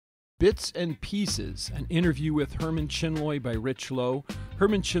Bits and Pieces, an interview with Herman Chin Loy by Rich Lowe.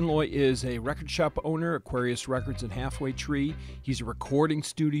 Herman Chin Loy is a record shop owner, Aquarius Records in Halfway Tree. He's a recording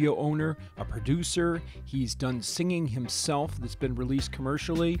studio owner, a producer. He's done singing himself that's been released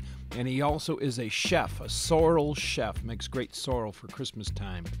commercially. And he also is a chef, a sorrel chef. Makes great sorrel for Christmas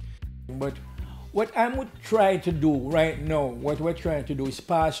time. But what I would try to do right now, what we're trying to do is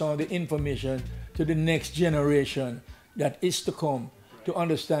pass on the information to the next generation that is to come, to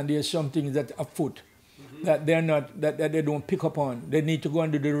understand there's some things that are afoot, that they're not, that they don't pick up on. They need to go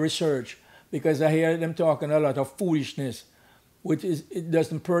and do the research, because I hear them talking a lot of foolishness, which is, it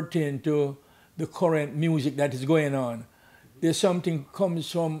doesn't pertain to the current music that is going on. There's something comes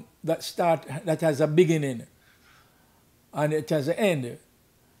from that has a beginning, and it has an end.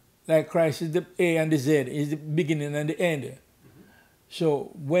 Like Christ is the A and the Z, is the beginning and the end.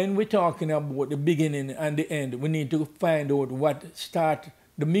 So when we're talking about the beginning and the end, we need to find out what start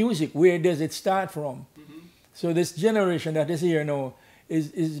the music, where does it start from? So this generation that is here now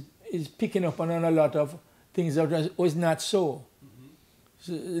is picking up on a lot of things that was not so.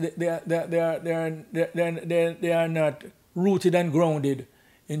 So they are not rooted and grounded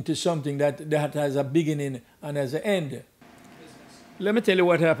into something that has a beginning and has an end. Let me tell you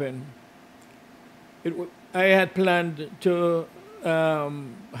what happened. I had planned to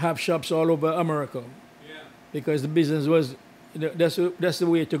have shops all over America, because the business was that's the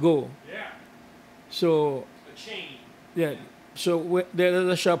way to go. So A chain. yeah, so there's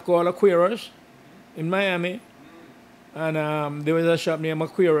a shop called Aquarius in Miami, and there was a shop named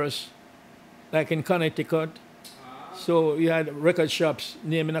Aquarius, like in Connecticut. So you had record shops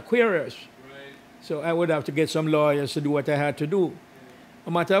named Aquarius. So I would have to get some lawyers to do what I had to do. A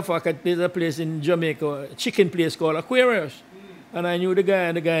matter of fact, there's a place in Jamaica, a chicken place called Aquarius. And I knew the guy,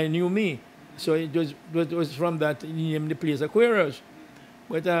 and the guy knew me. So it was from that he named the place Aquarius.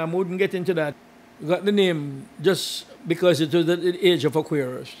 But I wouldn't get into that. Got the name just because it was the age of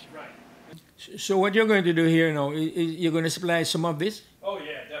Aquarius. Right. So what you're going to do here now, is you're going to supply some of this? Oh,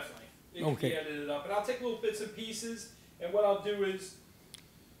 yeah, definitely. It can Okay. be edited up. And I'll take little bits and pieces, and what I'll do is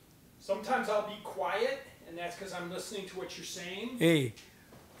sometimes I'll be quiet, and that's because I'm listening to what you're saying. Hey,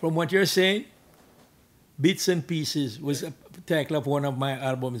 from what you're saying, Bits and Pieces was a title of one of my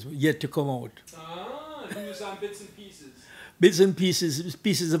albums yet to come out. He was on Bits and Pieces. Bits and Pieces,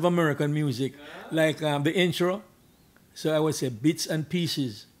 pieces of American music, like the intro. So I would say Bits and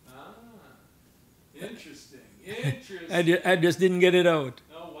Pieces. Interesting. Interesting. I just didn't get it out.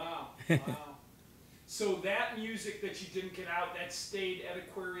 Oh, wow. Wow. So that music that you didn't get out, that stayed at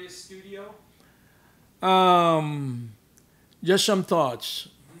Aquarius Studio? Just some thoughts.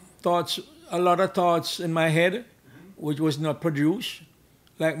 A lot of thoughts in my head, which was not produced,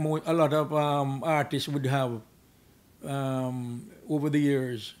 like a lot of artists would have over the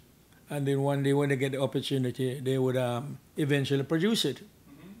years. And then one day when they get the opportunity, they would eventually produce it.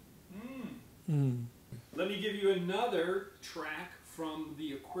 Let me give you another track from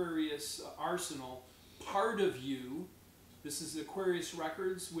the Aquarius arsenal, Part of You. This is Aquarius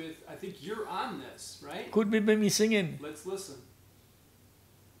Records with, I think you're on this, right? Could be me singing. Let's listen.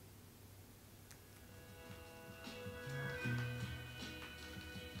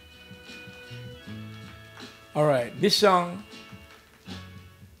 All right, this song,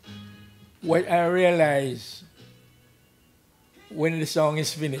 what I realize when the song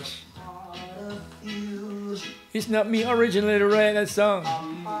is finished, it's not me originally to write that song.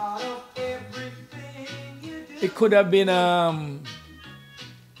 It could have been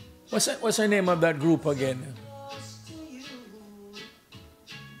what's the name of that group again?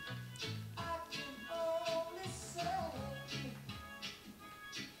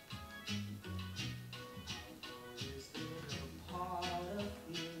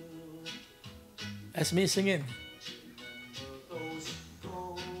 That's me singing.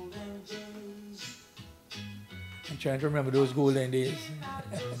 I'm trying to remember those golden days.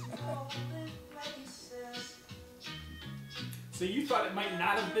 So you thought it might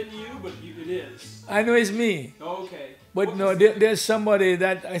not have been you, but it is. I know it's me. Okay. But no, there's somebody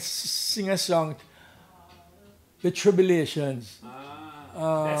that I sing a song, The Tribulations.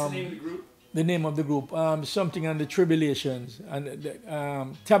 That's the name of the group? The name of the group. Something on the Tribulations and the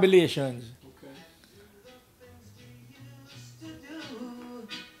Tabulations.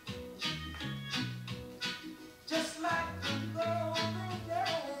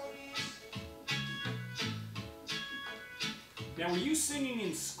 Now, were you singing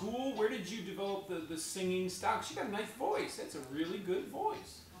in school? Where did you develop the singing style? 'Cause you got a nice voice. That's a really good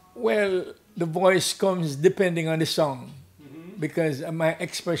voice. Well, the voice comes depending on the song. Because my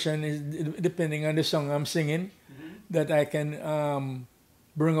expression is depending on the song I'm singing, that I can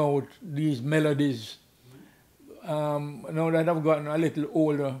bring out these melodies. Now that I've gotten a little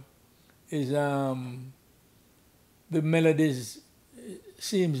older, is the melodies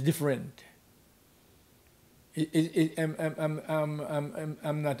seems different. I'm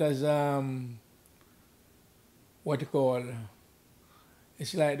not as what you call.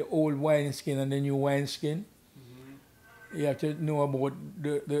 It's like the old wineskin and the new wineskin. Mm-hmm. You have to know about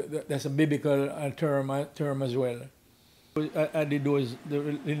that's a biblical term as well. I did the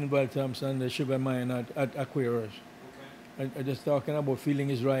Linval Thompson and the Sugar Mine at Aquarius. Okay. I just talking about feeling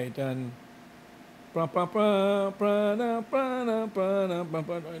is right and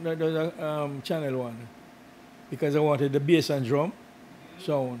channel one because I wanted the bass and drum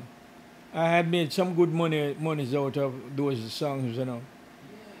sound. I had made some good monies out of those songs, you know.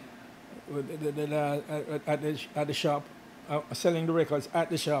 At the shop, selling the records at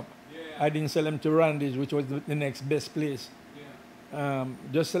the shop. Yeah. I didn't sell them to Randy's, which was the next best place. Yeah.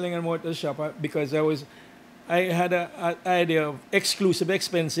 Just selling them out at the shop because I had an idea of exclusive,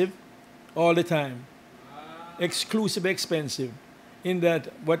 expensive, all the time. Exclusive, expensive. In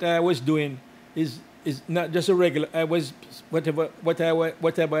that, what I was doing is not just a regular. I was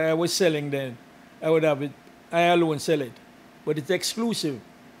whatever I was selling then, I would have it. I alone sell it, but it's exclusive.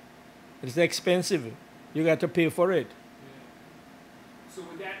 It's expensive. You got to pay for it. Yeah. So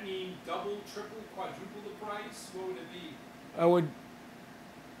would that mean double, triple, quadruple the price? What would it be? I would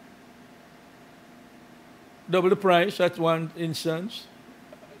double the price at one instance.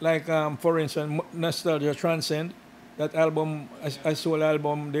 Like, for instance, Nostalgia Transcend. That album, I sold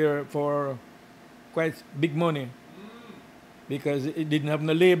album there for quite big money because it didn't have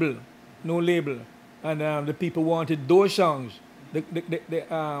no label. And the people wanted those songs.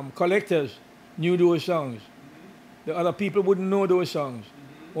 The collectors knew those songs. The other people wouldn't know those songs.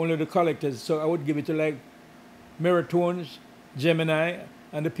 Only the collectors. So I would give it to like Meritones, Gemini,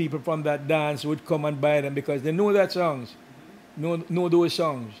 and the people from that dance would come and buy them because they know that songs. Know those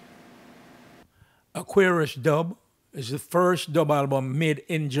songs. Aquarius Dub is the first dub album made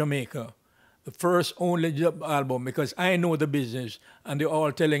in Jamaica. The first only dub album because I know the business and they're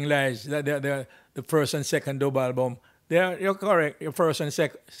all telling lies that they're the first and second dub album. You're correct. You're first and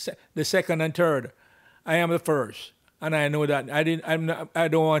the second and third. I am the first, and I know that. I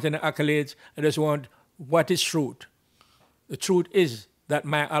don't want any accolades. I just want what is truth. The truth is that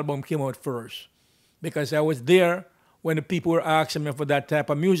my album came out first, because I was there when the people were asking me for that type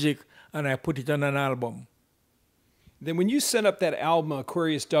of music, and I put it on an album. Then when you set up that album,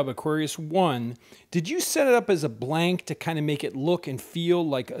 Aquarius Dub, Aquarius 1, did you set it up as a blank to kind of make it look and feel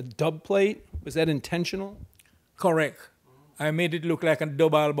like a dub plate? Was that intentional? Correct. I made it look like a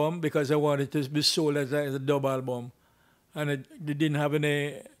dub album because I wanted it to be sold as a dub album. And it didn't have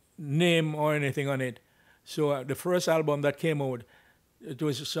any name or anything on it. So the first album that came out, it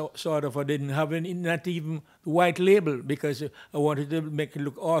was sort of, I didn't have not even the white label because I wanted to make it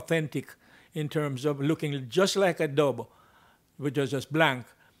look authentic in terms of looking just like a dub, which was just blank,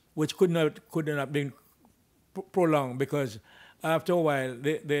 which could not have been prolonged because after a while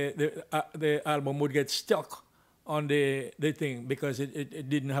the album would get stuck on the thing because it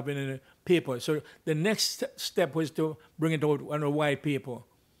didn't have any paper. So the next step was to bring it out on a white paper.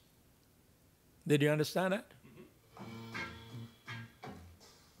 Did you understand that?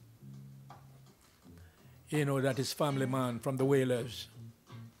 You know, that is Family Man from the Wailers.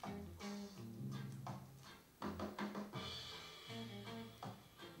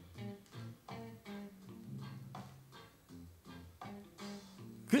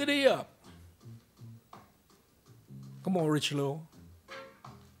 Giddy up. Come on, Rich Low.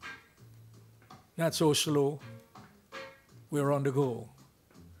 Not so slow. We're on the go.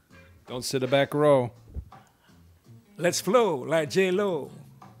 Don't sit a back row. Let's flow like J-Lo.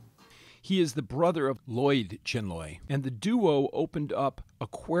 He is the brother of Lloyd Chin Loy, and the duo opened up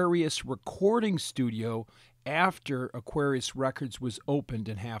Aquarius Recording Studio after Aquarius Records was opened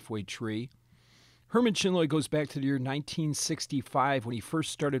in Halfway Tree. Herman Chin Loy goes back to the year 1965 when he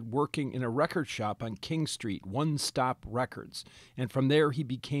first started working in a record shop on King Street, One Stop Records. And from there, he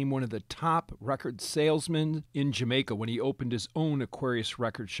became one of the top record salesmen in Jamaica when he opened his own Aquarius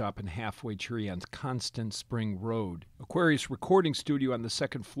record shop in Halfway Tree on Constant Spring Road. Aquarius Recording Studio on the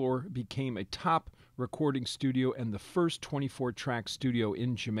second floor became a top recording studio and the first 24-track studio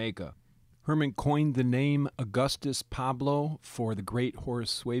in Jamaica. Herman coined the name Augustus Pablo for the great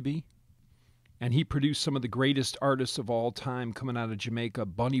Horace Swaby. And he produced some of the greatest artists of all time coming out of Jamaica: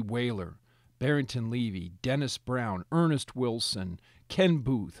 Bunny Wailer, Barrington Levy, Dennis Brown, Ernest Wilson, Ken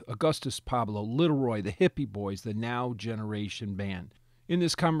Booth, Augustus Pablo, Little Roy, the Hippie Boys, the Now Generation Band. In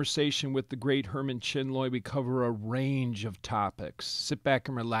this conversation with the great Herman Chin Loy, we cover a range of topics. Sit back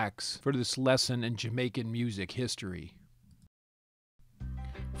and relax for this lesson in Jamaican music history.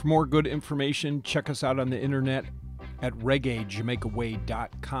 For more good information, check us out on the internet at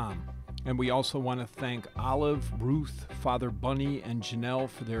reggaejamaicaway.com. And we also want to thank Olive, Ruth, Father Bunny, and Janelle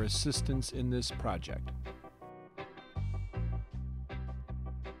for their assistance in this project.